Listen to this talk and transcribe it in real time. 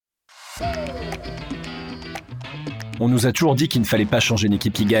On nous a toujours dit qu'il ne fallait pas changer une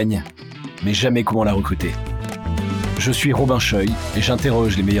équipe qui gagne, mais jamais comment la recruter. Je suis Robin Scheuil et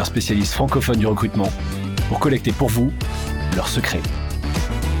j'interroge les meilleurs spécialistes francophones du recrutement pour collecter pour vous leurs secrets.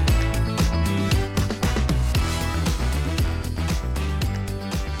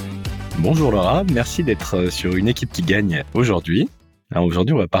 Bonjour Laura, merci d'être sur Une Équipe Qui Gagne aujourd'hui. Alors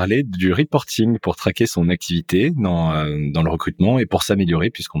aujourd'hui, on va parler du reporting pour traquer son activité dans le recrutement et pour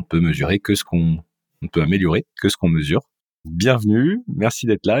s'améliorer, puisqu'on ne peut mesurer que ce qu'on peut améliorer que ce qu'on mesure. Bienvenue, merci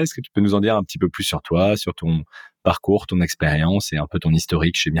d'être là. Est-ce que tu peux nous en dire un petit peu plus sur toi, sur ton parcours, ton expérience et un peu ton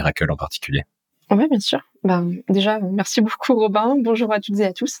historique chez Miracle en particulier? Oui, bien sûr. Déjà, merci beaucoup Robin. Bonjour à toutes et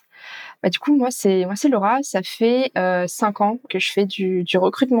à tous. Du coup, moi c'est Laura. Ça fait 5 ans que je fais du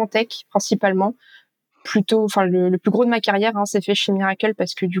recrutement tech principalement. Plutôt, le plus gros de ma carrière, c'est fait chez Miracle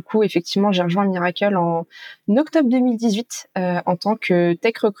parce que du coup, effectivement, j'ai rejoint Miracle en octobre 2018 en tant que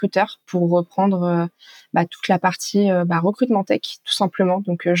tech recruteur pour reprendre toute la partie recrutement tech, tout simplement.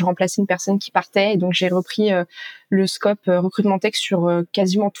 Donc, je remplaçais une personne qui partait et donc j'ai repris le scope recrutement tech sur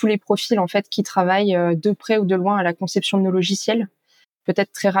quasiment tous les profils en fait qui travaillent de près ou de loin à la conception de nos logiciels.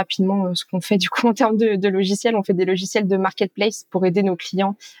 Peut-être très rapidement ce qu'on fait du coup en termes de logiciels. On fait des logiciels de marketplace pour aider nos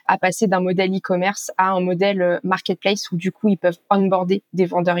clients à passer d'un modèle e-commerce à un modèle marketplace où du coup ils peuvent onboarder des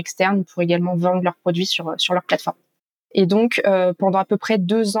vendeurs externes pour également vendre leurs produits sur leur plateforme. Et donc pendant à peu près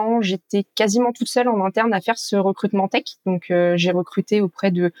 2 ans, j'étais quasiment toute seule en interne à faire ce recrutement tech. Donc j'ai recruté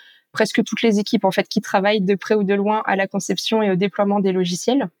auprès de presque toutes les équipes en fait qui travaillent de près ou de loin à la conception et au déploiement des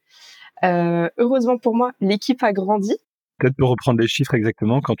logiciels. Heureusement pour moi, l'équipe a grandi. Peut-être pour reprendre les chiffres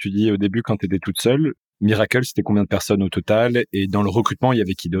exactement, quand tu dis au début, quand tu étais toute seule, Miracle, c'était combien de personnes au total? Et dans le recrutement, il y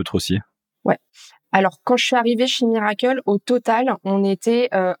avait qui d'autre aussi? Ouais. Alors, quand je suis arrivée chez Miracle, au total, on était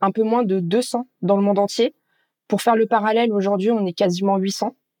un peu moins de 200 dans le monde entier. Pour faire le parallèle, aujourd'hui, on est quasiment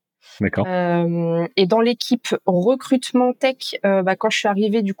 800. D'accord. Et dans l'équipe recrutement tech, quand je suis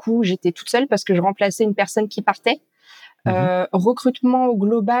arrivée, du coup, j'étais toute seule parce que je remplaçais une personne qui partait. Recrutement au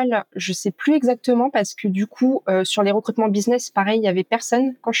global, je sais plus exactement parce que du coup sur les recrutements business, pareil, il y avait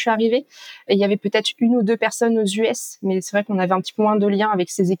personne quand je suis arrivée. Et il y avait peut-être 1 ou 2 personnes aux US, mais c'est vrai qu'on avait un petit peu moins de liens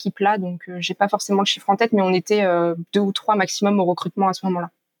avec ces équipes-là, donc j'ai pas forcément le chiffre en tête, mais on était 2 ou 3 maximum au recrutement à ce moment-là.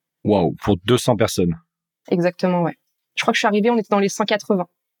 Waouh, pour 200 personnes. Exactement, ouais. Je crois que je suis arrivée, on était dans les 180.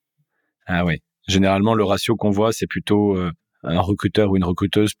 Ah ouais. Généralement, le ratio qu'on voit, c'est plutôt un recruteur ou une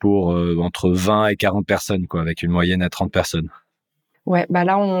recruteuse pour entre 20 et 40 personnes, quoi, avec une moyenne à 30 personnes. Ouais,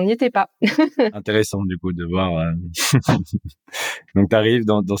 là, on n'y était pas. Intéressant, du coup, de voir. Donc, tu arrives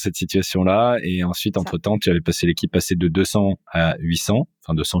dans cette situation-là et ensuite, entre-temps, tu avais passé l'équipe passée de 200 à 800,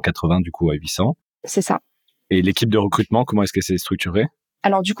 enfin 280 du coup à 800. C'est ça. Et l'équipe de recrutement, comment est-ce que c'est structuré?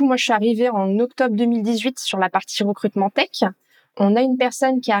 Alors du coup, moi, je suis arrivée en octobre 2018 sur la partie recrutement tech. On a une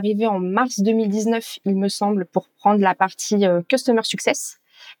personne qui est arrivée en mars 2019, il me semble, pour prendre la partie Customer Success.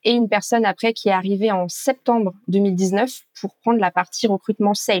 Et une personne après qui est arrivée en septembre 2019 pour prendre la partie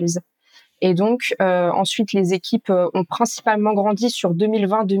recrutement Sales. Et donc, ensuite, les équipes ont principalement grandi sur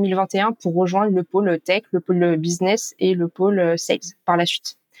 2020-2021 pour rejoindre le pôle tech, le pôle business et le pôle sales par la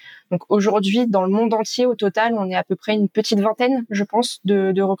suite. Donc aujourd'hui, dans le monde entier, au total, on est à peu près une petite vingtaine, je pense,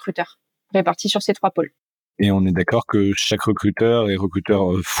 de recruteurs répartis sur ces 3 pôles. Et on est d'accord que chaque recruteur est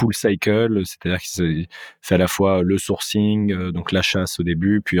recruteur full cycle, c'est-à-dire qu'il fait à la fois le sourcing, donc la chasse au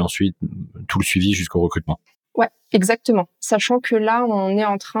début, puis ensuite tout le suivi jusqu'au recrutement. Ouais, exactement. Sachant que là, on est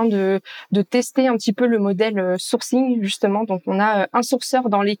en train de tester un petit peu le modèle sourcing, justement. Donc, on a un sourceur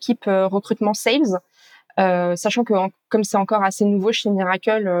dans l'équipe recrutement sales, sachant que comme c'est encore assez nouveau chez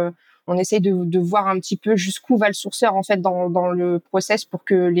Miracle, on essaye de voir un petit peu jusqu'où va le sourceur en fait dans le process pour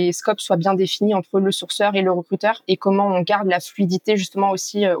que les scopes soient bien définis entre le sourceur et le recruteur et comment on garde la fluidité justement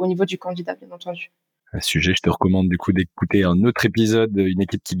aussi au niveau du candidat, bien entendu. À ce sujet, je te recommande du coup d'écouter un autre épisode d'Une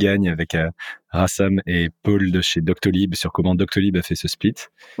équipe qui gagne avec Rassam et Paul de chez Doctolib sur comment Doctolib a fait ce split.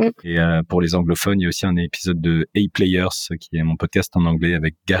 Et pour les anglophones, il y a aussi un épisode de A-Players qui est mon podcast en anglais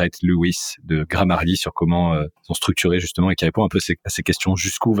avec Gareth Lewis de Grammarly sur comment ils sont structurés justement et qui répond un peu à ces questions.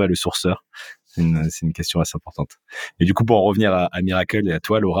 Jusqu'où va le sourceur? C'est une question assez importante. Et du coup, pour en revenir à Miracle et à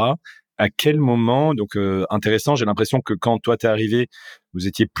toi, Laura, à quel moment, donc intéressant, j'ai l'impression que quand toi t'es arrivé, vous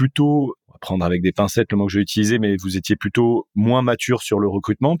étiez plutôt, on va prendre avec des pincettes le mot que je vais utiliser, mais vous étiez plutôt moins mature sur le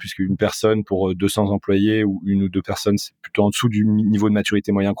recrutement, puisque une personne pour 200 employés ou 1 ou 2 personnes, c'est plutôt en dessous du niveau de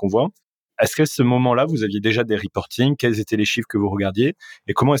maturité moyen qu'on voit. Est-ce qu'à ce moment-là, vous aviez déjà des reportings? Quels étaient les chiffres que vous regardiez?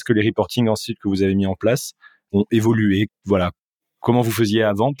 Et comment est-ce que les reportings ensuite que vous avez mis en place ont évolué? Voilà. Comment vous faisiez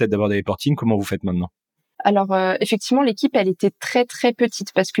avant, peut-être d'avoir des reportings? Comment vous faites maintenant? Alors effectivement, l'équipe, elle était très très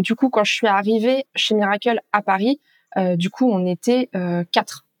petite parce que du coup, quand je suis arrivée chez Miracle à Paris, du coup, on était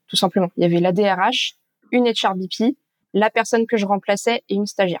 4 tout simplement. Il y avait la DRH, une HRBP, la personne que je remplaçais et une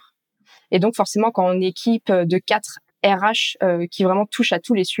stagiaire. Et donc forcément, quand on est équipe de 4 RH qui vraiment touchent à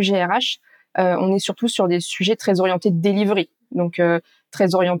tous les sujets RH, on est surtout sur des sujets très orientés de delivery. Donc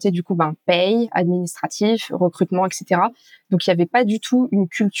très orientés du coup paye, administratif, recrutement, etc. Donc il n'y avait pas du tout une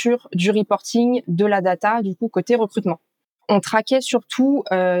culture du reporting, de la data du coup côté recrutement. On traquait surtout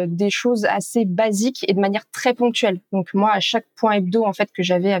des choses assez basiques et de manière très ponctuelle. Donc moi, à chaque point hebdo en fait que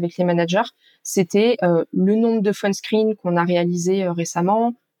j'avais avec les managers, c'était le nombre de phone screen qu'on a réalisé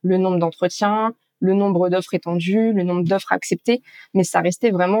récemment, le nombre d'entretiens, le nombre d'offres étendues, le nombre d'offres acceptées, mais ça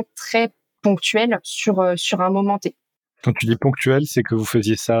restait vraiment très ponctuel sur un moment T. Quand tu dis ponctuel, c'est que vous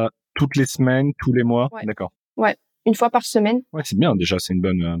faisiez ça toutes les semaines, tous les mois? Ouais. D'accord. Ouais, une fois par semaine. Ouais, c'est bien déjà, c'est une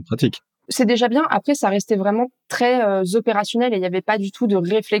bonne pratique. C'est déjà bien. Après, ça restait vraiment très opérationnel et il n'y avait pas du tout de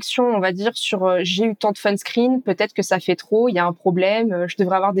réflexion, on va dire, sur j'ai eu tant de phone screen, peut-être que ça fait trop, il y a un problème, je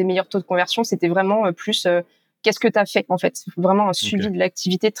devrais avoir des meilleurs taux de conversion. C'était vraiment plus qu'est-ce que tu as fait en fait. Vraiment un suivi de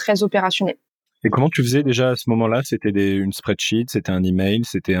l'activité très opérationnel. Et comment tu faisais déjà à ce moment-là? C'était une spreadsheet, c'était un email,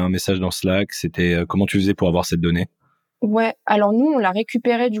 c'était un message dans Slack, c'était comment tu faisais pour avoir cette donnée? Ouais, alors nous, on l'a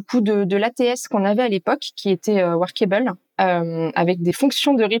récupéré du coup de l'ATS qu'on avait à l'époque, qui était workable, avec des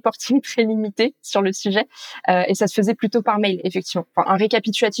fonctions de reporting très limitées sur le sujet, et ça se faisait plutôt par mail, effectivement. Enfin, un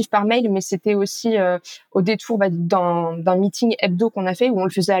récapitulatif par mail, mais c'était aussi au détour d'un meeting hebdo qu'on a fait, où on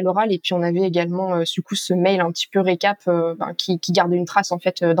le faisait à l'oral, et puis on avait également du coup ce mail un petit peu récap qui gardait une trace en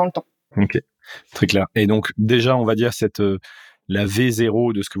fait dans le temps. Ok, très clair. Et donc déjà, on va dire la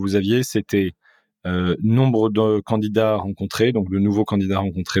V0 de ce que vous aviez, c'était nombre de candidats rencontrés, donc de nouveaux candidats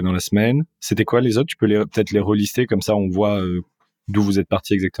rencontrés dans la semaine. C'était quoi les autres? Tu peux peut-être les relister, comme ça on voit d'où vous êtes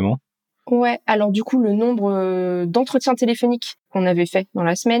parti exactement. Ouais, alors du coup, le nombre d'entretiens téléphoniques qu'on avait fait dans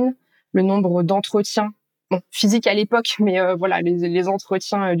la semaine, le nombre d'entretiens physiques à l'époque, mais voilà, les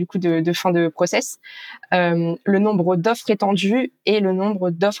entretiens du coup de fin de process, le nombre d'offres étendues et le nombre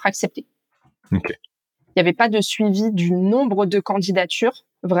d'offres acceptées. Ok. Il n'y avait pas de suivi du nombre de candidatures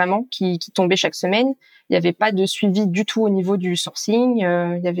vraiment qui tombaient chaque semaine. Il n'y avait pas de suivi du tout au niveau du sourcing.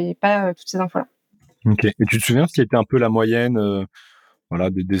 Il n'y avait pas toutes ces infos-là. Ok. Et tu te souviens ce qui était un peu la moyenne, voilà,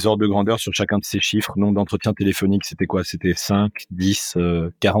 des ordres de grandeur sur chacun de ces chiffres? Nombre d'entretiens téléphoniques, c'était quoi? C'était 5, 10,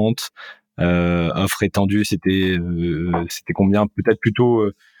 40. Offre étendue, c'était combien? Peut-être plutôt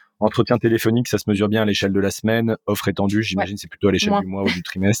entretien téléphonique, ça se mesure bien à l'échelle de la semaine. Offre étendue, j'imagine, c'est plutôt à l'échelle du mois ou du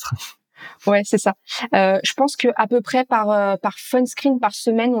trimestre. Ouais, c'est ça. Je pense que à peu près par phone screen par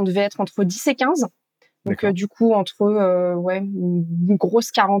semaine, on devait être entre 10 et 15. Donc du coup entre une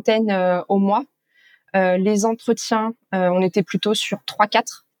grosse quarantaine au mois. Les entretiens, on était plutôt sur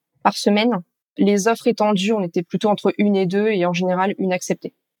 3-4 par semaine. Les offres étendues, on était plutôt entre 1 et 2 et en général 1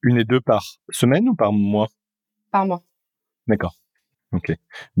 acceptée. 1 et 2 par semaine ou par mois? Par mois. D'accord. Ok.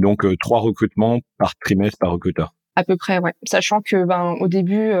 Donc 3 recrutements par trimestre par recruteur. À peu près, ouais. Sachant que au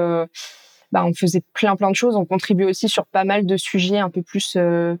début, on faisait plein de choses. On contribuait aussi sur pas mal de sujets un peu plus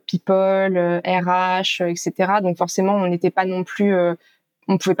people, RH, etc. Donc forcément, on n'était pas non plus,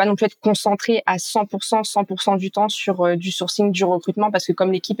 on pouvait pas non plus être concentré à 100% du temps sur du sourcing, du recrutement, parce que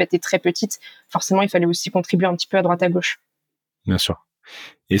comme l'équipe était très petite, forcément, il fallait aussi contribuer un petit peu à droite à gauche. Bien sûr.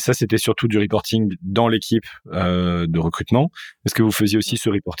 Et ça, c'était surtout du reporting dans l'équipe de recrutement. Est-ce que vous faisiez aussi ce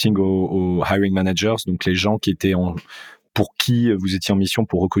reporting aux hiring managers, donc les gens pour qui vous étiez en mission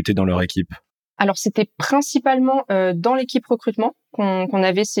pour recruter dans leur équipe? Alors, c'était principalement dans l'équipe recrutement qu'on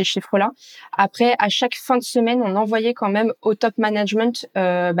avait ces chiffres-là. Après, à chaque fin de semaine, on envoyait quand même au top management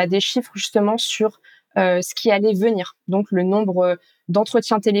des chiffres justement sur ce qui allait venir. Donc, le nombre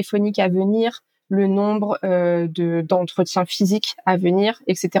d'entretiens téléphoniques à venir, le nombre d'entretiens physiques à venir,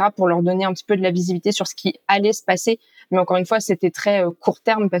 etc., pour leur donner un petit peu de la visibilité sur ce qui allait se passer. Mais encore une fois, c'était très court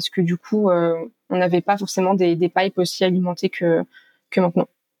terme parce que du coup, on n'avait pas forcément des pipes aussi alimentés que maintenant.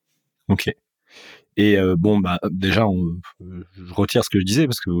 Ok. Et déjà, je retire ce que je disais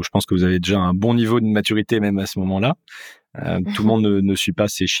parce que je pense que vous avez déjà un bon niveau de maturité même à ce moment-là. Tout le monde ne suit pas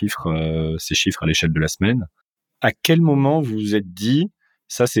ces chiffres à l'échelle de la semaine. À quel moment vous vous êtes dit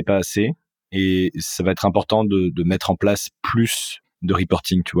ça c'est pas assez et ça va être important de mettre en place plus de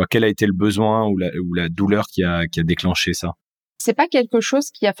reporting, tu vois? Quel a été le besoin ou la douleur qui a déclenché ça? C'est pas quelque chose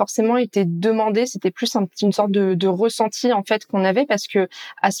qui a forcément été demandé, c'était plus une sorte de ressenti en fait qu'on avait, parce que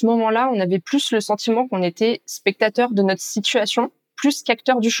à ce moment-là, on avait plus le sentiment qu'on était spectateur de notre situation plus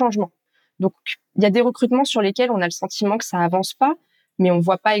qu'acteur du changement. Donc il y a des recrutements sur lesquels on a le sentiment que ça avance pas, mais on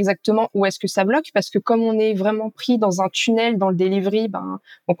voit pas exactement où est-ce que ça bloque parce que comme on est vraiment pris dans un tunnel dans le delivery,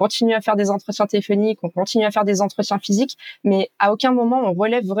 on continue à faire des entretiens téléphoniques, on continue à faire des entretiens physiques, mais à aucun moment on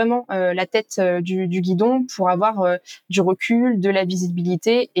relève vraiment la tête du guidon pour avoir du recul, de la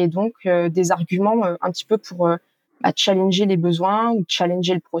visibilité et donc des arguments un petit peu pour challenger les besoins ou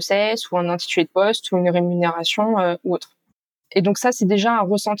challenger le process ou un intitulé de poste ou une rémunération ou autre. Et donc ça, c'est déjà un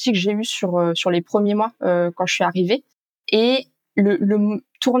ressenti que j'ai eu sur les premiers mois quand je suis arrivée. Et le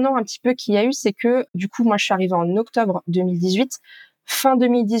tournant un petit peu qu'il y a eu, c'est que du coup, moi, je suis arrivée en octobre 2018. Fin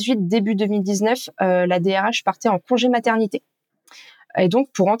 2018, début 2019, la DRH partait en congé maternité. Et donc,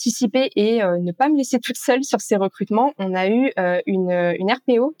 pour anticiper et ne pas me laisser toute seule sur ces recrutements, on a eu une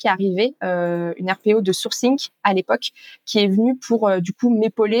RPO qui est arrivée, une RPO de sourcing à l'époque, qui est venue pour du coup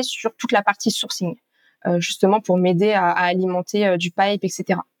m'épauler sur toute la partie sourcing, justement pour m'aider à alimenter du pipe,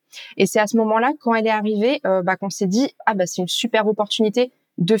 etc. Et c'est à ce moment-là, quand elle est arrivée, qu'on s'est dit c'est une super opportunité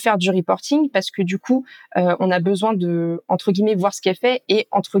de faire du reporting parce que du coup, on a besoin de entre guillemets voir ce qu'elle fait et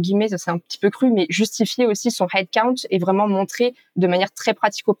entre guillemets, ça c'est un petit peu cru, mais justifier aussi son headcount et vraiment montrer de manière très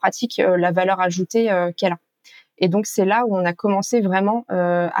pratico-pratique la valeur ajoutée qu'elle a. Et donc c'est là où on a commencé vraiment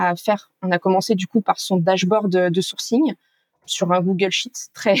à faire. On a commencé du coup par son dashboard de sourcing sur un Google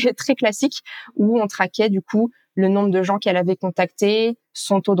Sheet très très classique où on traquait du coup le nombre de gens qu'elle avait contactés,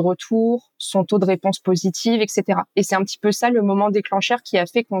 son taux de retour, son taux de réponse positive, etc. Et c'est un petit peu ça le moment déclencheur qui a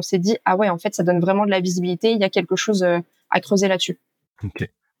fait qu'on s'est dit ah ouais, en fait ça donne vraiment de la visibilité, il y a quelque chose à creuser là-dessus. Ok.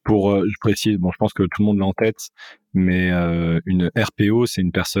 Je précise, je pense que tout le monde l'a en tête, mais une RPO, c'est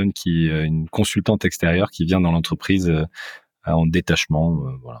une personne une consultante extérieure qui vient dans l'entreprise en détachement,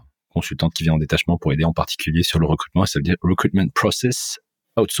 voilà, consultante qui vient en détachement pour aider en particulier sur le recrutement. Ça veut dire recruitment process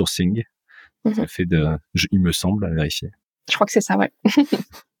outsourcing. Ça fait il me semble, à vérifier. Je crois que c'est ça, ouais.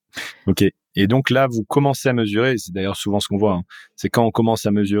 Ok. Et donc là, vous commencez à mesurer. C'est d'ailleurs souvent ce qu'on voit. Hein. C'est quand on commence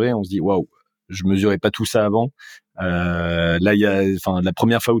à mesurer, on se dit waouh, je mesurais pas tout ça avant. Là, la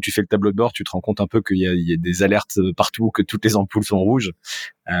première fois où tu fais le tableau de bord, tu te rends compte un peu qu'il y a des alertes partout, que toutes les ampoules sont rouges.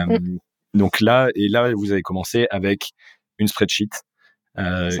 Donc là, vous avez commencé avec une spreadsheet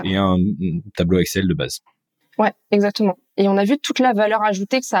et un tableau Excel de base. Ouais, exactement. Et on a vu toute la valeur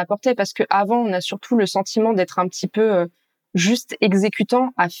ajoutée que ça apportait parce que avant, on a surtout le sentiment d'être un petit peu juste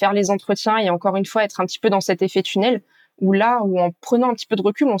exécutant à faire les entretiens et encore une fois être un petit peu dans cet effet tunnel où en prenant un petit peu de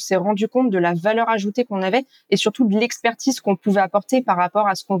recul, on s'est rendu compte de la valeur ajoutée qu'on avait et surtout de l'expertise qu'on pouvait apporter par rapport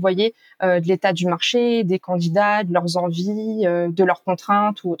à ce qu'on voyait de l'état du marché, des candidats, de leurs envies, de leurs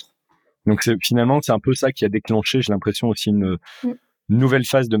contraintes ou autres. Donc finalement, c'est un peu ça qui a déclenché, j'ai l'impression aussi une nouvelle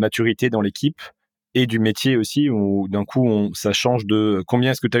phase de maturité dans l'équipe et du métier aussi, où d'un coup, ça change de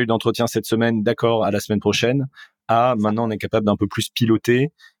combien est-ce que tu as eu d'entretiens cette semaine, d'accord, à la semaine prochaine, à maintenant on est capable d'un peu plus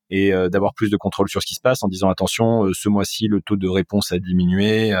piloter et d'avoir plus de contrôle sur ce qui se passe en disant attention, ce mois-ci, le taux de réponse a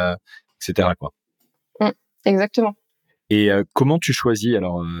diminué, etc. quoi. Exactement. Et comment tu choisis,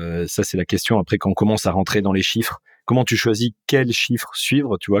 alors ça c'est la question après quand on commence à rentrer dans les chiffres, comment tu choisis quels chiffres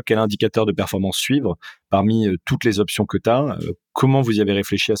suivre, tu vois, quel indicateur de performance suivre parmi toutes les options que tu as, comment vous y avez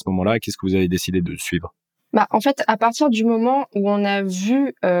réfléchi à ce moment-là et qu'est-ce que vous avez décidé de suivre? En fait, à partir du moment où on a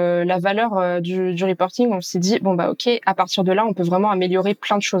vu la valeur du reporting, on s'est dit ok, à partir de là, on peut vraiment améliorer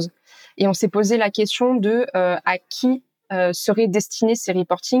plein de choses. Et on s'est posé la question de à qui seraient destinés ces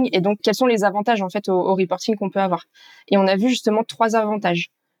reportings et donc quels sont les avantages en fait au reporting qu'on peut avoir. Et on a vu justement 3 avantages.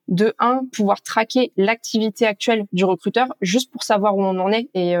 De 1, pouvoir traquer l'activité actuelle du recruteur juste pour savoir où on en est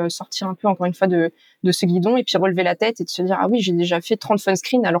et sortir un peu encore une fois de ce guidon et puis relever la tête et de se dire ah oui, j'ai déjà fait 30 phone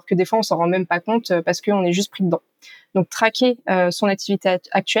screens alors que des fois on s'en rend même pas compte parce qu'on est juste pris dedans. Donc traquer son activité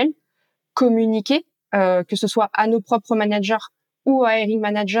actuelle, communiquer que ce soit à nos propres managers ou à hiring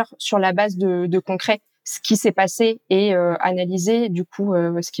managers sur la base de concret ce qui s'est passé et analyser du coup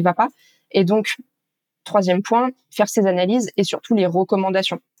ce qui va pas. Et donc 3e point, faire ses analyses et surtout les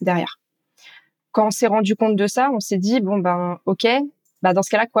recommandations derrière. Quand on s'est rendu compte de ça, on s'est dit ok, dans ce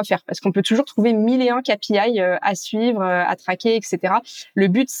cas-là, quoi faire? Parce qu'on peut toujours trouver 1001 KPI à suivre, à traquer, etc. Le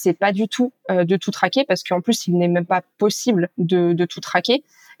but, c'est pas du tout de tout traquer parce qu'en plus, il n'est même pas possible de tout traquer.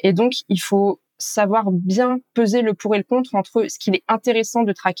 Et donc, il faut savoir bien peser le pour et le contre entre ce qu'il est intéressant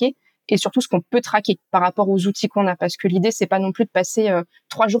de traquer et surtout ce qu'on peut traquer par rapport aux outils qu'on a. Parce que l'idée, c'est pas non plus de passer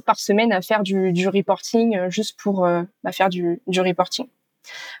 3 jours par semaine à faire du reporting juste pour faire du reporting.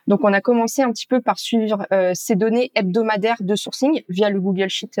 Donc, on a commencé un petit peu par suivre ces données hebdomadaires de sourcing via le Google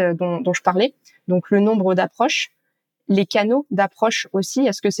Sheet dont je parlais. Donc, le nombre d'approches, les canaux d'approche aussi.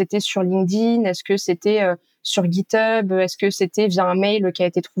 Est-ce que c'était sur LinkedIn? Est-ce que c'était sur GitHub? Est-ce que c'était via un mail qui a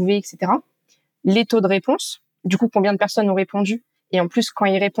été trouvé, etc. Les taux de réponse. Du coup, combien de personnes ont répondu? Et en plus, quand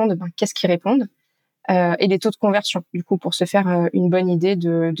ils répondent, qu'est-ce qu'ils répondent? et les taux de conversion, du coup, pour se faire une bonne idée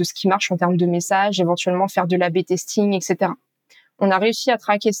de ce qui marche en termes de messages, éventuellement faire de l'A/B testing, etc. On a réussi à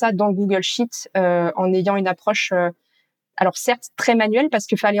traquer ça dans Google Sheet en ayant une approche, alors certes très manuelle parce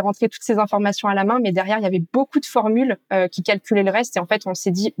qu'il fallait rentrer toutes ces informations à la main, mais derrière il y avait beaucoup de formules qui calculaient le reste. Et en fait, on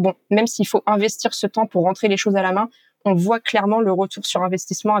s'est dit bon, même s'il faut investir ce temps pour rentrer les choses à la main, on voit clairement le retour sur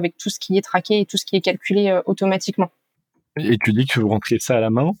investissement avec tout ce qui est traqué et tout ce qui est calculé automatiquement. Et tu dis que vous rentriez ça à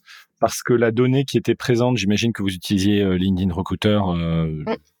la main parce que la donnée qui était présente, j'imagine que vous utilisiez LinkedIn Recruiter.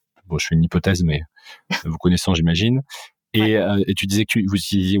 Bon, je fais une hypothèse, mais vous connaissant, j'imagine. Et, Ouais. et tu disais que vous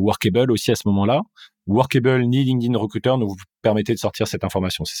utilisiez Workable aussi à ce moment-là. Workable ni LinkedIn Recruiter ne vous permettaient de sortir cette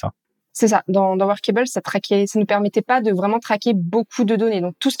information, c'est ça? C'est ça. Dans Workable, ça nous permettait pas de vraiment traquer beaucoup de données.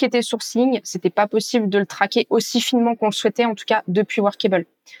 Donc, tout ce qui était sourcing, c'était pas possible de le traquer aussi finement qu'on le souhaitait, en tout cas, depuis Workable.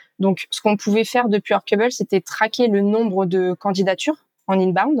 Donc, ce qu'on pouvait faire depuis Workable, c'était traquer le nombre de candidatures en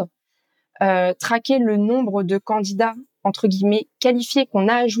inbound, traquer le nombre de candidats, entre guillemets, qualifiés qu'on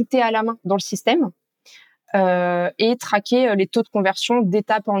a ajoutés à la main dans le système, et traquer les taux de conversion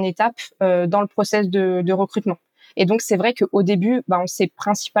d'étape en étape dans le process de recrutement. Et donc, c'est vrai qu'au début, on s'est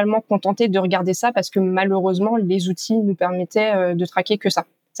principalement contenté de regarder ça parce que malheureusement, les outils nous permettaient de traquer que ça.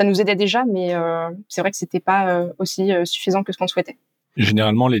 Ça nous aidait déjà, mais c'est vrai que c'était pas aussi suffisant que ce qu'on souhaitait.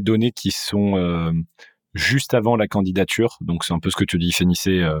 Généralement, les données qui sont juste avant la candidature, donc c'est un peu ce que tu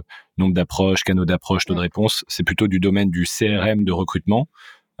définissais, nombre d'approches, canaux d'approche, taux de réponse, c'est plutôt du domaine du CRM de recrutement.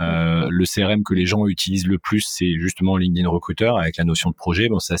 Le CRM que les gens utilisent le plus, c'est justement LinkedIn Recruiter avec la notion de projet.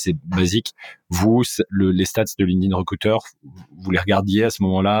 Bon, c'est assez basique. Vous, les stats de LinkedIn Recruiter, vous les regardiez à ce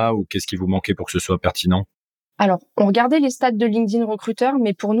moment-là ou qu'est-ce qui vous manquait pour que ce soit pertinent? Alors, on regardait les stats de LinkedIn Recruiter,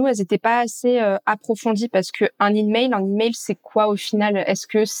 mais pour nous, elles n'étaient pas assez approfondies parce que un email, c'est quoi au final? Est-ce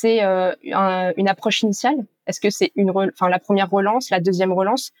que c'est une approche initiale? Est-ce que c'est la première relance, la deuxième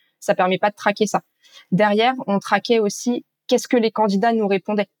relance? Ça permet pas de traquer ça. Derrière, on traquait aussi qu'est-ce que les candidats nous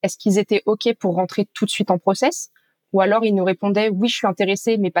répondaient. Est-ce qu'ils étaient OK pour rentrer tout de suite en process? Ou alors ils nous répondaient oui, je suis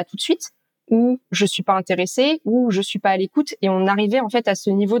intéressé, mais pas tout de suite. Ou je suis pas intéressé, ou je suis pas à l'écoute. Et on arrivait en fait à ce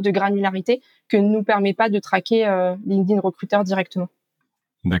niveau de granularité que ne nous permet pas de traquer LinkedIn Recruiter directement.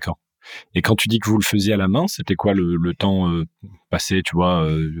 D'accord. Et quand tu dis que vous le faisiez à la main, c'était quoi le temps passé, tu vois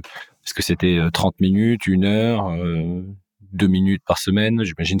est-ce que c'était 30 minutes, 1 heure, 2 minutes par semaine?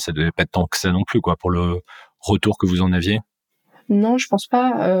 J'imagine que ça devait pas être tant que ça non plus, quoi, pour le retour que vous en aviez. Non, je pense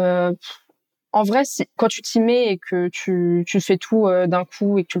pas. En vrai, quand tu t'y mets et que tu fais tout d'un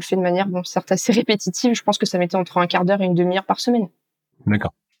coup et que tu le fais de manière, bon, certes assez répétitive, je pense que ça mettait entre un quart d'heure et une demi-heure par semaine.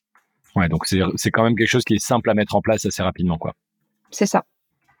 D'accord. Ouais, donc c'est quand même quelque chose qui est simple à mettre en place assez rapidement, quoi. C'est ça.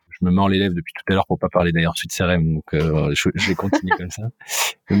 Je me mords les lèvres depuis tout à l'heure pour pas parler d'ailleurs suite CRM, donc je vais continuer comme ça.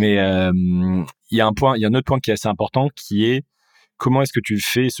 Mais il y a un autre point qui est assez important, qui est comment est-ce que tu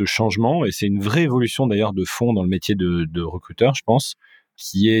fais ce changement? Et c'est une vraie évolution d'ailleurs de fond dans le métier de recruteur, je pense,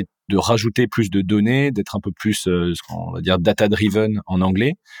 qui est de rajouter plus de données, d'être un peu plus, on va dire data-driven en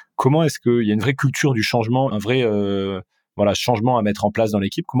anglais. Comment est-ce qu'il y a une vraie culture du changement, un vrai changement à mettre en place dans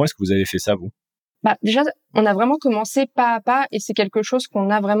l'équipe? Comment est-ce que vous avez fait ça, vous? Déjà, on a vraiment commencé pas à pas et c'est quelque chose qu'on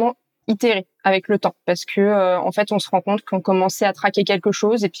a vraiment itéré avec le temps parce que en fait, on se rend compte qu'on commençait à traquer quelque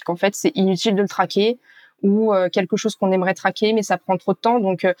chose et puis qu'en fait, c'est inutile de le traquer ou quelque chose qu'on aimerait traquer mais ça prend trop de temps.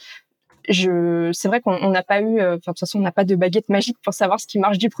 Donc c'est vrai qu'on n'a pas eu, de toute façon, on n'a pas de baguette magique pour savoir ce qui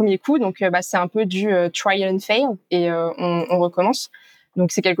marche du premier coup. Donc, c'est un peu du try and fail et on recommence.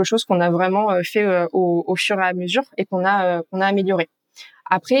 Donc, c'est quelque chose qu'on a vraiment fait au fur et à mesure et qu'on a amélioré.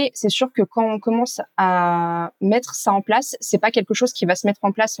 Après, c'est sûr que quand on commence à mettre ça en place, c'est pas quelque chose qui va se mettre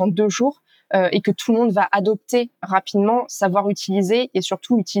en place en 2 jours et que tout le monde va adopter rapidement, savoir utiliser et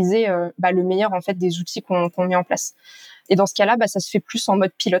surtout utiliser le meilleur en fait des outils qu'on met en place. Et dans ce cas-là, ça se fait plus en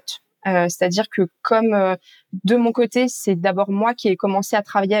mode pilote. C'est-à-dire que comme de mon côté, c'est d'abord moi qui ai commencé à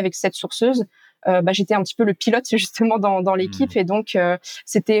travailler avec cette sourceuse, j'étais un petit peu le pilote justement dans l'équipe et donc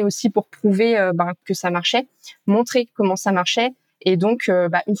c'était aussi pour prouver que ça marchait, montrer comment ça marchait et donc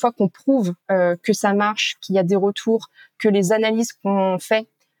une fois qu'on prouve que ça marche, qu'il y a des retours, que les analyses qu'on fait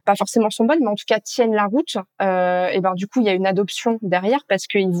pas forcément sont bonnes, mais en tout cas tiennent la route. Et du coup, il y a une adoption derrière parce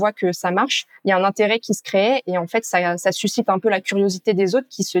qu'ils voient que ça marche. Il y a un intérêt qui se crée et en fait, ça suscite un peu la curiosité des autres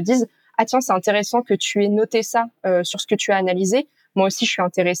qui se disent ah tiens, c'est intéressant que tu aies noté ça sur ce que tu as analysé. Moi aussi, je suis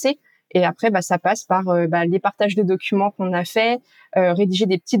intéressée. Et après, ça passe par les partages de documents qu'on a fait, rédiger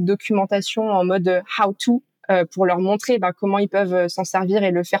des petites documentations en mode how to pour leur montrer comment ils peuvent s'en servir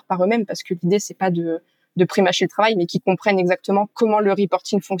et le faire par eux-mêmes parce que l'idée c'est pas de prémâcher le travail, mais qui comprennent exactement comment le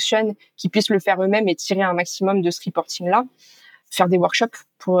reporting fonctionne, qui puissent le faire eux-mêmes et tirer un maximum de ce reporting-là, faire des workshops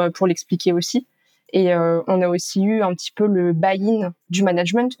pour l'expliquer aussi. Et on a aussi eu un petit peu le buy-in du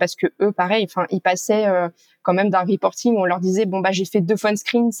management parce que eux, pareil, ils passaient quand même d'un reporting où on leur disait bon j'ai fait 2 phone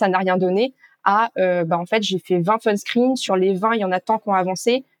screens, ça n'a rien donné, à en fait j'ai fait 20 phone screens, sur les 20 il y en a tant qui ont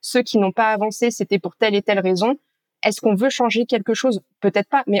avancé, ceux qui n'ont pas avancé c'était pour telle et telle raison. Est-ce qu'on veut changer quelque chose? Peut-être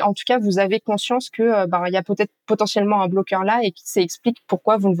pas, mais en tout cas vous avez conscience que il y a peut-être potentiellement un bloqueur là et que ça explique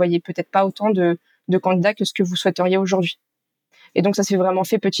pourquoi vous ne voyez peut-être pas autant de candidats que ce que vous souhaiteriez aujourd'hui. Et donc, ça s'est vraiment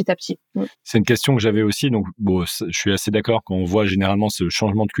fait petit à petit. C'est une question que j'avais aussi. Donc, je suis assez d'accord. Quand on voit généralement ce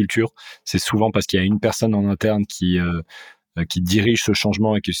changement de culture, c'est souvent parce qu'il y a une personne en interne qui dirige ce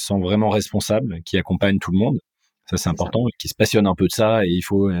changement et qui se sent vraiment responsable, qui accompagne tout le monde. Ça, c'est important, et qui se passionne un peu de ça. Et il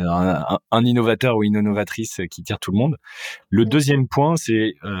faut un innovateur ou une innovatrice qui tire tout le monde. Le deuxième point,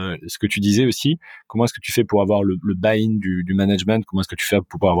 c'est ce que tu disais aussi. Comment est-ce que tu fais pour avoir le buy-in du management? Comment est-ce que tu fais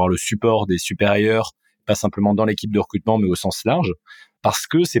pour avoir le support des supérieurs, pas simplement dans l'équipe de recrutement, mais au sens large? Parce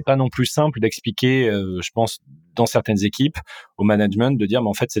que c'est pas non plus simple d'expliquer, je pense, dans certaines équipes, au management, de dire, mais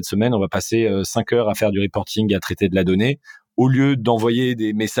en fait, cette semaine, on va passer 5 heures à faire du reporting, à traiter de la donnée, au lieu d'envoyer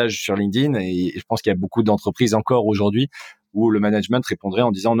des messages sur LinkedIn. Et je pense qu'il y a beaucoup d'entreprises encore aujourd'hui où le management répondrait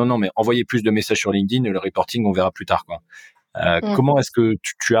en disant, non, mais envoyez plus de messages sur LinkedIn et le reporting, on verra plus tard, quoi. Comment est-ce que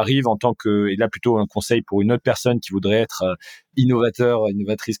tu arrives en tant que, et là plutôt un conseil pour une autre personne qui voudrait être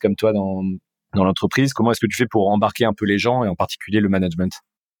innovatrice comme toi dans l'entreprise, comment est-ce que tu fais pour embarquer un peu les gens et en particulier le management?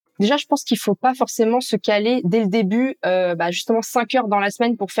 Déjà, je pense qu'il faut pas forcément se caler dès le début, justement 5 heures dans la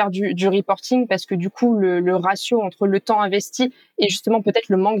semaine pour faire du reporting parce que du coup, le ratio entre le temps investi et justement peut-être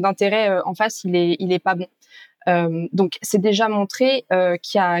le manque d'intérêt en face, il est pas bon. Donc, c'est déjà montrer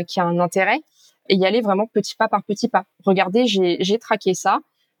qu'il y a un intérêt et y aller vraiment petit pas par petit pas. Regardez, j'ai traqué ça,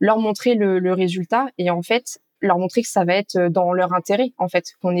 leur montrer le résultat et en fait, leur montrer que ça va être dans leur intérêt, en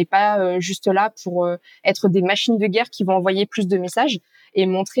fait, qu'on n'est pas juste là pour être des machines de guerre qui vont envoyer plus de messages et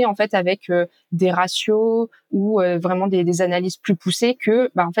montrer en fait avec des ratios ou vraiment des analyses plus poussées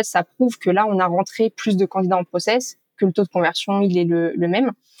que en fait ça prouve que là on a rentré plus de candidats en process, que le taux de conversion il est le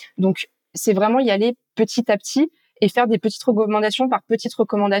même. Donc c'est vraiment y aller petit à petit et faire des petites recommandations par petites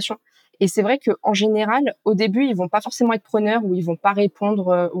recommandations. Et c'est vrai que en général, au début, ils vont pas forcément être preneurs ou ils vont pas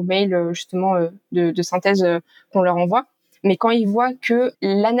répondre aux mails justement de synthèse qu'on leur envoie. Mais quand ils voient que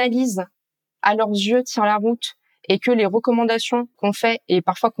l'analyse à leurs yeux tient la route et que les recommandations qu'on fait et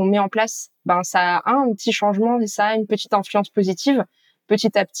parfois qu'on met en place, ça a un petit changement et ça a une petite influence positive,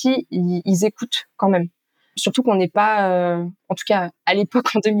 petit à petit, ils écoutent quand même. Surtout qu'on n'est pas, en tout cas à l'époque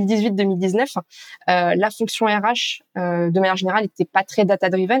en 2018-2019, la fonction RH de manière générale n'était pas très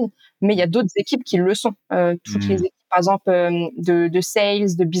data-driven, mais il y a d'autres équipes qui le sont. Toutes les équipes, par exemple, de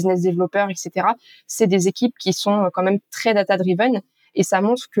sales, de business developers, etc., c'est des équipes qui sont quand même très data-driven. Et ça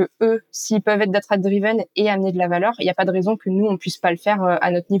montre que eux, s'ils peuvent être data-driven et amener de la valeur, il n'y a pas de raison que nous, on puisse pas le faire à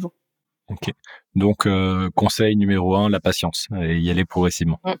notre niveau. Ok. Donc, conseil numéro 1, la patience, et y aller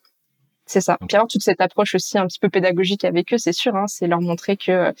progressivement. C'est ça. Okay. Puis alors, toute cette approche aussi un petit peu pédagogique avec eux, c'est sûr, c'est leur montrer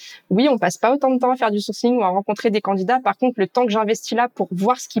que oui, on passe pas autant de temps à faire du sourcing ou à rencontrer des candidats. Par contre, le temps que j'investis là pour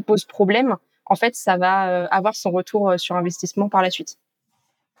voir ce qui pose problème, en fait, ça va avoir son retour sur investissement par la suite.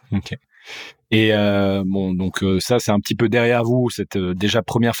 Ok. Et donc ça, c'est un petit peu derrière vous, cette déjà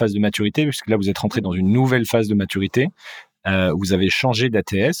première phase de maturité, puisque là, vous êtes rentré dans une nouvelle phase de maturité. Vous avez changé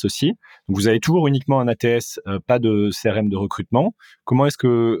d'ATS aussi. Donc, vous avez toujours uniquement un ATS, pas de CRM de recrutement. Comment est-ce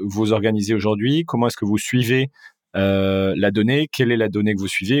que vous organisez aujourd'hui? Comment est-ce que vous suivez la donnée? Quelle est la donnée que vous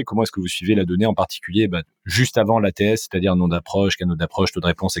suivez? Et comment est-ce que vous suivez la donnée en particulier juste avant l'ATS, c'est-à-dire nom d'approche, canaux d'approche, taux de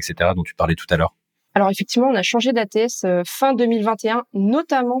réponse, etc., dont tu parlais tout à l'heure? Alors effectivement, on a changé d'ATS fin 2021,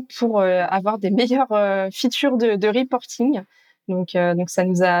 notamment pour avoir des meilleures features de reporting. Donc ça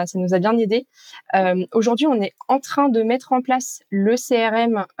nous a bien aidé. Aujourd'hui, on est en train de mettre en place le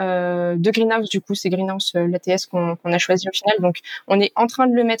CRM de Greenhouse. Du coup, c'est Greenhouse l'ATS qu'on a choisi au final. Donc on est en train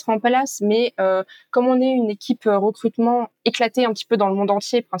de le mettre en place, mais comme on est une équipe recrutement éclatée un petit peu dans le monde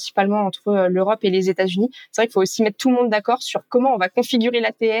entier, principalement entre l'Europe et les États-Unis, c'est vrai qu'il faut aussi mettre tout le monde d'accord sur comment on va configurer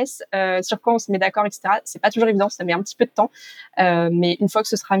l'ATS, sur quoi on se met d'accord, etc. C'est pas toujours évident, ça met un petit peu de temps, mais une fois que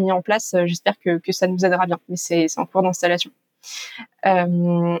ce sera mis en place, j'espère que ça nous aidera bien. Mais c'est en cours d'installation.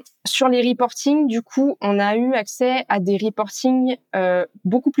 Sur les reportings, du coup, on a eu accès à des reportings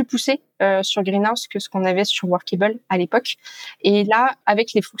beaucoup plus poussés sur Greenhouse que ce qu'on avait sur Workable à l'époque. Et là,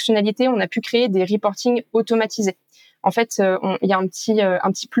 avec les fonctionnalités, on a pu créer des reportings automatisés. En fait, il y a un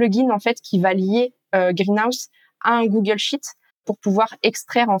petit plugin en fait qui va lier Greenhouse à un Google Sheet pour pouvoir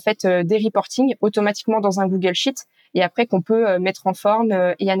extraire en fait des reportings automatiquement dans un Google Sheet et après qu'on peut mettre en forme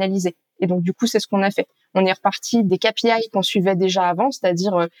et analyser. Et donc du coup, c'est ce qu'on a fait. On est reparti des KPI qu'on suivait déjà avant,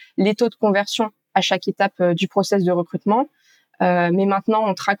 c'est-à-dire les taux de conversion à chaque étape du process de recrutement. Mais maintenant,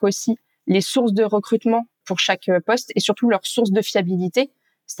 on traque aussi les sources de recrutement pour chaque poste et surtout leurs sources de fiabilité.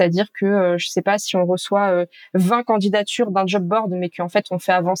 C'est-à-dire que, je sais pas, si on reçoit 20 candidatures d'un job board, mais qu'en fait, on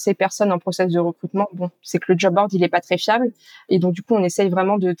fait avancer personne en process de recrutement, bon, c'est que le job board, il est pas très fiable. Et donc, du coup, on essaye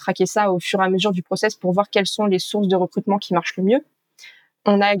vraiment de traquer ça au fur et à mesure du process pour voir quelles sont les sources de recrutement qui marchent le mieux.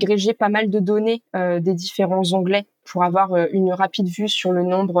 On a agrégé pas mal de données des différents onglets pour avoir une rapide vue sur le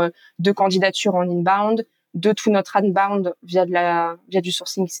nombre de candidatures en inbound, de tout notre outbound via du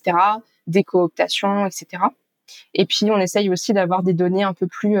sourcing, etc., des cooptations, etc. Et puis, on essaye aussi d'avoir des données un peu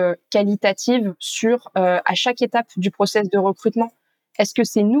plus qualitatives sur, à chaque étape du process de recrutement. Est-ce que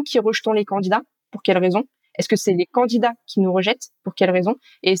c'est nous qui rejetons les candidats? Pour quelles raisons? Est-ce que c'est les candidats qui nous rejettent? Pour quelles raisons?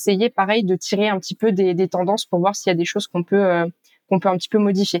 Et essayer, pareil, de tirer un petit peu des tendances pour voir s'il y a des choses qu'on peut un petit peu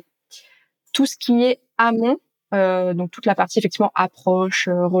modifier. Tout ce qui est amont, donc toute la partie effectivement approche,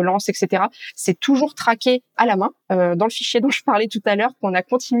 relance, etc. C'est toujours traqué à la main dans le fichier dont je parlais tout à l'heure, qu'on a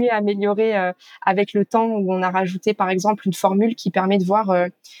continué à améliorer avec le temps, où on a rajouté par exemple une formule qui permet de voir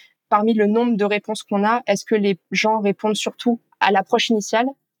parmi le nombre de réponses qu'on a, est-ce que les gens répondent surtout à l'approche initiale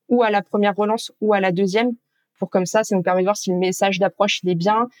ou à la première relance ou à la deuxième. Pour comme ça nous permet de voir si le message d'approche il est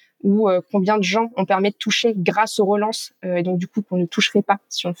bien ou combien de gens on permet de toucher grâce aux relances et donc du coup qu'on ne toucherait pas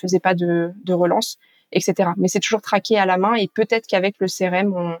si on ne faisait pas de relance, etc. Mais c'est toujours traqué à la main et peut-être qu'avec le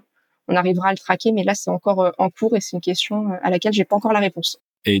CRM, on arrivera à le traquer, mais là, c'est encore en cours et c'est une question à laquelle j'ai pas encore la réponse.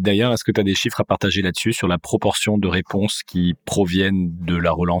 Et d'ailleurs, est-ce que tu as des chiffres à partager là-dessus sur la proportion de réponses qui proviennent de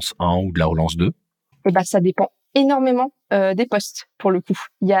la relance 1 ou de la relance 2? Eh ben, ça dépend énormément des postes pour le coup.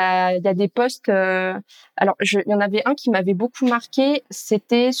 Il y a des postes. Alors, il y en avait un qui m'avait beaucoup marqué.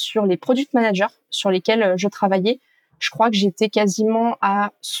 C'était sur les product managers sur lesquels je travaillais. Je crois que j'étais quasiment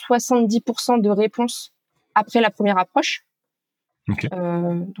à 70% de réponses après la première approche. Okay.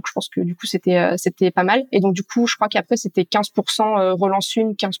 Donc je pense que du coup c'était pas mal. Et donc du coup je crois qu'après c'était 15% relance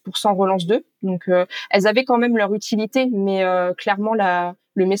 1, 15% relance 2. Donc elles avaient quand même leur utilité, mais clairement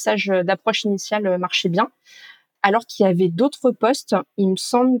le message d'approche initiale marchait bien. Alors qu'il y avait d'autres postes, il me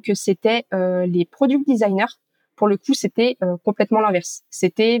semble que c'était les product designers. Pour le coup c'était complètement l'inverse.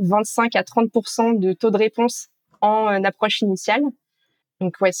 C'était 25 à 30% de taux de réponse en approche initiale.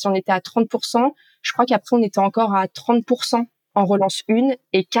 Donc ouais, si on était à 30%, je crois qu'après on était encore à 30% en relance 1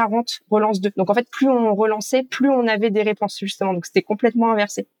 et 40 relance 2. Donc en fait, plus on relançait, plus on avait des réponses justement. Donc c'était complètement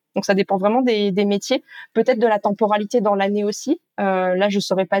inversé. Donc ça dépend vraiment des métiers, peut-être de la temporalité dans l'année aussi. Là, je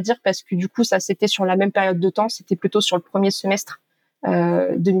saurais pas dire parce que du coup, ça c'était sur la même période de temps, c'était plutôt sur le premier semestre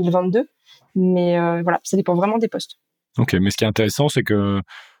 2022. Mais voilà, ça dépend vraiment des postes. Ok, mais ce qui est intéressant, c'est que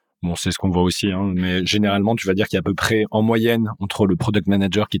bon, c'est ce qu'on voit aussi, hein, mais généralement, tu vas dire qu'il y a à peu près, en moyenne, entre le product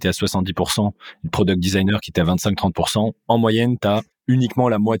manager qui était à 70% et le product designer qui était à 25-30%, en moyenne, tu as uniquement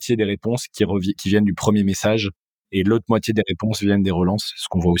la moitié des réponses qui viennent du premier message et l'autre moitié des réponses viennent des relances, c'est ce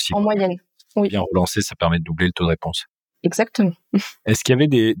qu'on voit aussi. En moyenne, oui. Bien relancer, ça permet de doubler le taux de réponse. Exactement. Est-ce qu'il y avait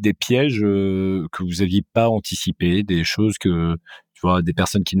des pièges que vous aviez pas anticipés, des choses que, tu vois, des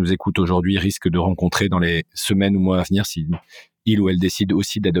personnes qui nous écoutent aujourd'hui risquent de rencontrer dans les semaines ou mois à venir si il ou elle décide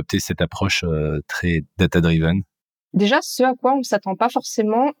aussi d'adopter cette approche très data-driven? Déjà, ce à quoi on s'attend pas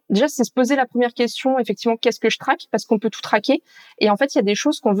forcément, déjà, c'est se poser la première question, effectivement, qu'est-ce que je traque? Parce qu'on peut tout traquer. Et en fait, il y a des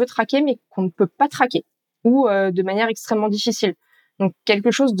choses qu'on veut traquer, mais qu'on ne peut pas traquer ou de manière extrêmement difficile. Donc,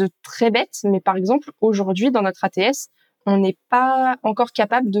 quelque chose de très bête, mais par exemple, aujourd'hui, dans notre ATS, on n'est pas encore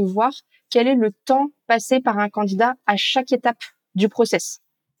capable de voir quel est le temps passé par un candidat à chaque étape du process.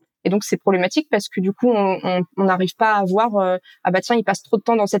 Et donc, c'est problématique parce que du coup, on n'arrive pas à voir, ah bah tiens, il passe trop de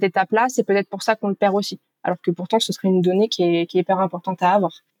temps dans cette étape-là, c'est peut-être pour ça qu'on le perd aussi. Alors que pourtant, ce serait une donnée qui est hyper importante à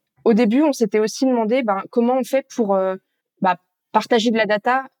avoir. Au début, on s'était aussi demandé comment on fait pour partager de la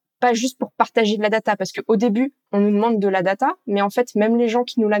data, pas juste pour partager de la data, parce qu'au début, on nous demande de la data, mais en fait, même les gens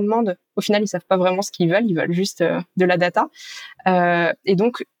qui nous la demandent, au final, ils savent pas vraiment ce qu'ils veulent juste de la data. Et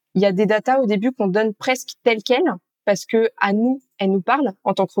donc, il y a des datas au début qu'on donne presque telles quelles, parce que à nous, elle nous parle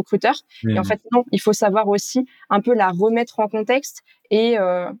en tant que recruteur. Et en fait, non, il faut savoir aussi un peu la remettre en contexte et,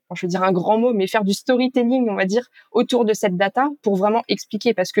 je veux dire un grand mot, mais faire du storytelling, on va dire, autour de cette data pour vraiment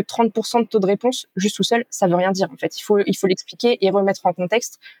expliquer, parce que 30% de taux de réponse, juste tout seul, ça veut rien dire, en fait. Il faut l'expliquer et remettre en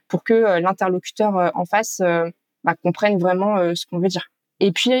contexte pour que l'interlocuteur en face comprenne vraiment ce qu'on veut dire.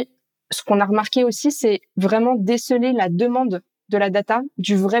 Et puis, ce qu'on a remarqué aussi, c'est vraiment déceler la demande de la data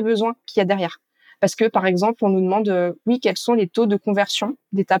du vrai besoin qu'il y a derrière. Parce que, par exemple, on nous demande, quels sont les taux de conversion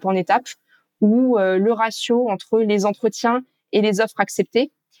d'étape en étape ou le ratio entre les entretiens et les offres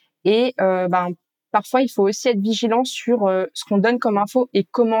acceptées. Et parfois, il faut aussi être vigilant sur ce qu'on donne comme info et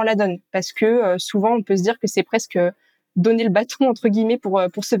comment on la donne. Parce que souvent, on peut se dire que c'est presque donner le bâton, entre guillemets,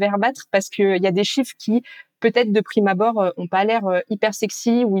 pour se faire battre, parce qu'il y a des chiffres qui peut-être de prime abord ont pas l'air hyper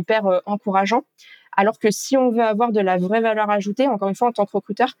sexy ou hyper encourageants. Alors que si on veut avoir de la vraie valeur ajoutée, encore une fois, en tant que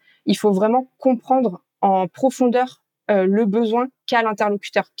recruteur, il faut vraiment comprendre en profondeur le besoin qu'a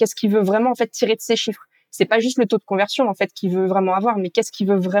l'interlocuteur. Qu'est-ce qu'il veut vraiment en fait tirer de ces chiffres? C'est pas juste le taux de conversion en fait qu'il veut vraiment avoir, mais qu'est-ce qu'il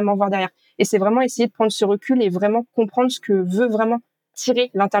veut vraiment voir derrière? Et c'est vraiment essayer de prendre ce recul et vraiment comprendre ce que veut vraiment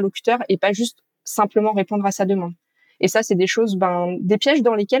tirer l'interlocuteur et pas juste simplement répondre à sa demande. Et ça, c'est des choses, des pièges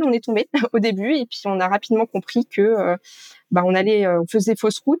dans lesquels on est tombé au début, et puis on a rapidement compris que on faisait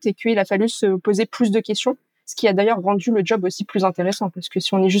fausse route et qu'il a fallu se poser plus de questions, ce qui a d'ailleurs rendu le job aussi plus intéressant, parce que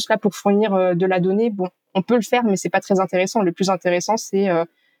si on est juste là pour fournir de la donnée, on peut le faire, mais c'est pas très intéressant. Le plus intéressant, c'est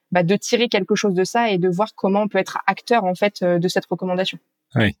de tirer quelque chose de ça et de voir comment on peut être acteur en fait de cette recommandation.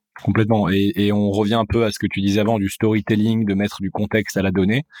 Oui, complètement. Et on revient un peu à ce que tu disais avant, du storytelling, de mettre du contexte à la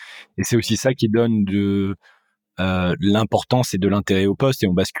donnée. Et c'est aussi ça qui donne de l'importance et de l'intérêt au poste. Et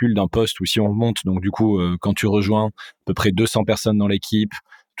on bascule d'un poste où si on remonte, donc du coup, quand tu rejoins à peu près 200 personnes dans l'équipe,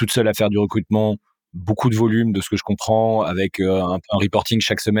 toute seule à faire du recrutement, beaucoup de volume de ce que je comprends, avec un reporting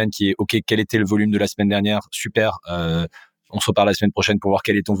chaque semaine qui est OK, quel était le volume de la semaine dernière? Super, on se reparle la semaine prochaine pour voir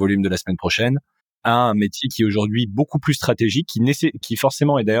quel est ton volume de la semaine prochaine. À un métier qui est aujourd'hui beaucoup plus stratégique, qui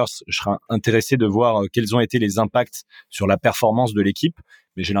forcément, et d'ailleurs, je serais intéressé de voir quels ont été les impacts sur la performance de l'équipe.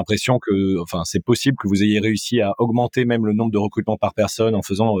 Mais j'ai l'impression que, c'est possible que vous ayez réussi à augmenter même le nombre de recrutements par personne en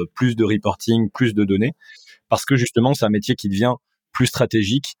faisant plus de reporting, plus de données, parce que justement, c'est un métier qui devient plus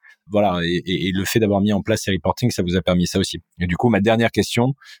stratégique. Voilà, et le fait d'avoir mis en place ces reporting, ça vous a permis ça aussi. Et du coup, ma dernière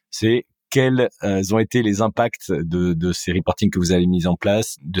question, c'est quels ont été les impacts de ces reporting que vous avez mis en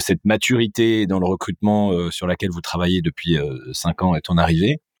place, de cette maturité dans le recrutement sur laquelle vous travaillez depuis 5 ans et ton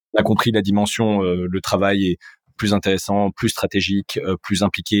arrivée? On a compris la dimension, le travail est plus intéressant, plus stratégique, plus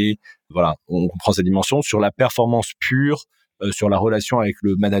impliqué. Voilà, on comprend cette dimension. Sur la performance pure, sur la relation avec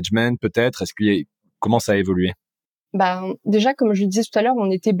le management, peut-être, comment ça a évolué? Déjà, comme je le disais tout à l'heure,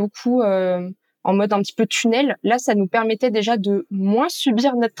 on était beaucoup en mode un petit peu tunnel. Là, ça nous permettait déjà de moins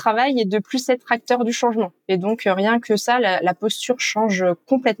subir notre travail et de plus être acteur du changement. Et donc, rien que ça, la posture change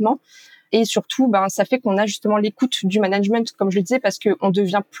complètement. Et surtout, ça fait qu'on a justement l'écoute du management, comme je le disais, parce qu'on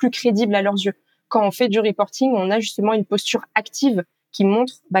devient plus crédible à leurs yeux. Quand on fait du reporting, on a justement une posture active qui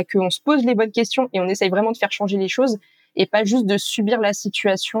montre qu'on se pose les bonnes questions et on essaye vraiment de faire changer les choses, et pas juste de subir la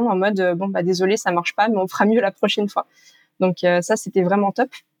situation en mode désolé, ça marche pas, mais on fera mieux la prochaine fois. Donc ça, c'était vraiment top.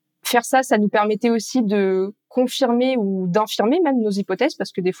 Faire ça, ça nous permettait aussi de confirmer ou d'infirmer même nos hypothèses,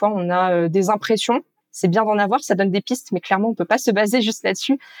 parce que des fois on a des impressions. C'est bien d'en avoir, ça donne des pistes, mais clairement on peut pas se baser juste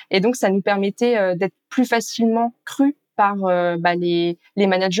là-dessus. Et donc ça nous permettait d'être plus facilement crus par les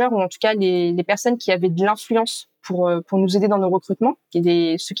managers, ou en tout cas les personnes qui avaient de l'influence pour nous aider dans nos recrutements,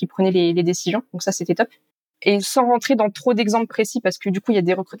 et ceux qui prenaient les décisions. Donc ça, c'était top. Et sans rentrer dans trop d'exemples précis, parce que du coup il y a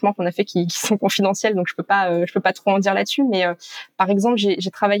des recrutements qu'on a fait qui sont confidentiels, donc je peux pas trop en dire là-dessus, mais par exemple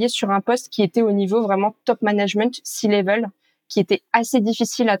j'ai travaillé sur un poste qui était au niveau vraiment top management, C-level, qui était assez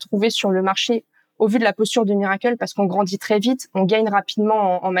difficile à trouver sur le marché au vu de la posture de Miracle, parce qu'on grandit très vite, on gagne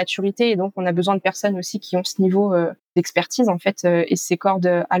rapidement en maturité, et donc on a besoin de personnes aussi qui ont ce niveau d'expertise en fait et ces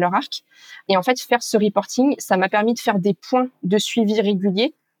cordes à leur arc. Et en fait, faire ce reporting, ça m'a permis de faire des points de suivi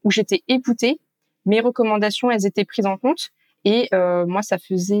réguliers où j'étais écoutée, mes recommandations, elles étaient prises en compte. Et moi, ça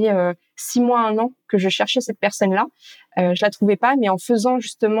faisait 6 mois, 1 an que je cherchais cette personne-là. Je la trouvais pas, mais en faisant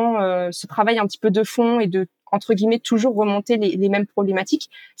justement ce travail un petit peu de fond et de, entre guillemets, toujours remonter les mêmes problématiques,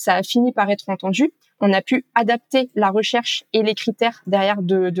 ça a fini par être entendu. On a pu adapter la recherche et les critères derrière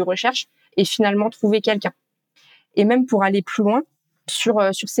de recherche et finalement trouver quelqu'un. Et même pour aller plus loin, sur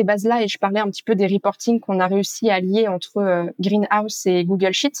ces bases-là, et je parlais un petit peu des reportings qu'on a réussi à lier entre Greenhouse et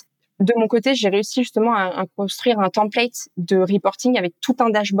Google Sheets. De mon côté, j'ai réussi justement à construire un template de reporting avec tout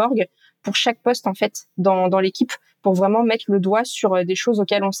un dashboard pour chaque poste en fait dans l'équipe, pour vraiment mettre le doigt sur des choses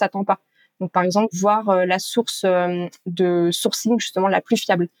auxquelles on s'attend pas. Donc par exemple, voir la source de sourcing justement la plus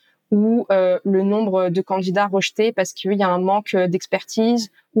fiable, ou le nombre de candidats rejetés parce qu'il y a un manque d'expertise,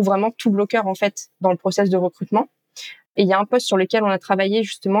 ou vraiment tout bloqueur en fait dans le process de recrutement. Et il y a un poste sur lequel on a travaillé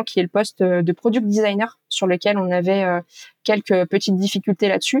justement, qui est le poste de product designer, sur lequel on avait quelques petites difficultés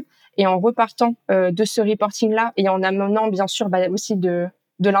là-dessus. Et en repartant de ce reporting-là, et en amenant bien sûr aussi de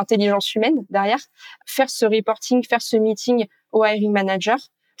l'intelligence humaine derrière, faire ce reporting, faire ce meeting au hiring manager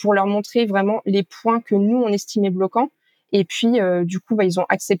pour leur montrer vraiment les points que nous, on estimait bloquants. Et puis, du coup, ils ont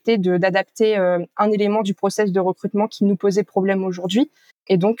accepté d'adapter un élément du process de recrutement qui nous posait problème aujourd'hui.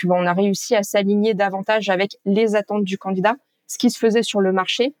 Et donc, on a réussi à s'aligner davantage avec les attentes du candidat, ce qui se faisait sur le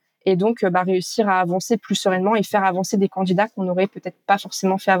marché, et donc réussir à avancer plus sereinement et faire avancer des candidats qu'on n'aurait peut-être pas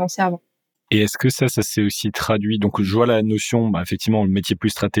forcément fait avancer avant. Et est-ce que ça s'est aussi traduit? Donc, je vois la notion, effectivement, le métier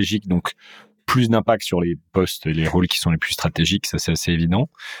plus stratégique, donc plus d'impact sur les postes et les rôles qui sont les plus stratégiques, ça c'est assez évident.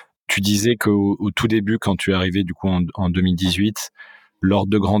 Tu disais qu'au tout début, quand tu es arrivé du coup en 2018, l'ordre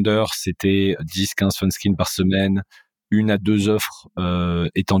de grandeur, c'était 10-15 phone screens par semaine, 1 à 2 offres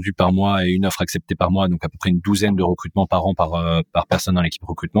étendues par mois et une offre acceptée par mois, donc à peu près une douzaine de recrutements par an par personne dans l'équipe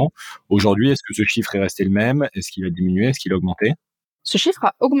recrutement. Aujourd'hui, est-ce que ce chiffre est resté le même? Est-ce qu'il a diminué? Est-ce qu'il a augmenté? Ce chiffre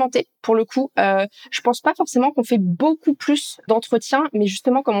a augmenté pour le coup. Je pense pas forcément qu'on fait beaucoup plus d'entretiens, mais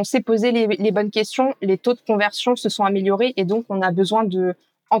justement, comme on s'est posé les bonnes questions, les taux de conversion se sont améliorés et donc on a besoin de,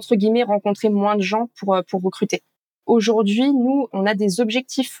 entre guillemets, rencontrer moins de gens pour recruter. Aujourd'hui, nous, on a des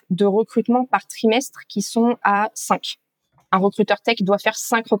objectifs de recrutement par trimestre qui sont à 5. Un recruteur tech doit faire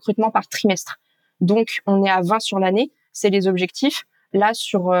 5 recrutements par trimestre. Donc, on est à 20 sur l'année. C'est les objectifs. Là,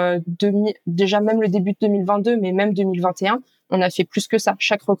 sur déjà même le début de 2022, mais même 2021, on a fait plus que ça.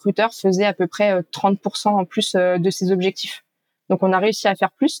 Chaque recruteur faisait à peu près 30% en plus de ses objectifs. Donc, on a réussi à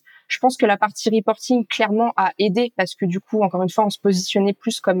faire plus. Je pense que la partie reporting, clairement, a aidé parce que du coup, encore une fois, on se positionnait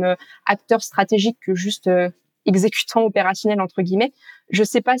plus comme acteur stratégique que juste exécutant opérationnel, entre guillemets. Je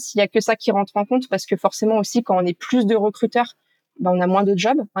sais pas s'il y a que ça qui rentre en compte parce que forcément aussi, quand on est plus de recruteurs, on a moins de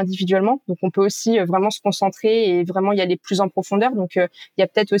jobs individuellement. Donc, on peut aussi vraiment se concentrer et vraiment y aller plus en profondeur. Donc, il y a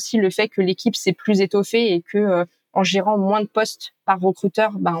peut-être aussi le fait que l'équipe s'est plus étoffée et que en gérant moins de postes par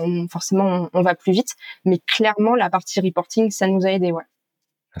recruteur, forcément, on va plus vite. Mais clairement, la partie reporting, ça nous a aidé, ouais.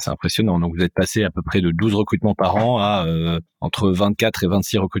 C'est impressionnant. Donc, vous êtes passé à peu près de 12 recrutements par an à entre 24 et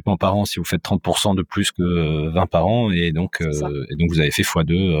 26 recrutements par an si vous faites 30% de plus que 20 par an. Et donc, vous avez fait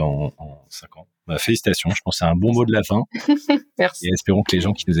x2 en 5 ans. Félicitations. Je pense que c'est un bon mot de la fin. Merci. Et espérons que les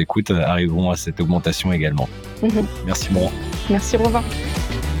gens qui nous écoutent arriveront à cette augmentation également. Merci, Laurent. Merci, Robin.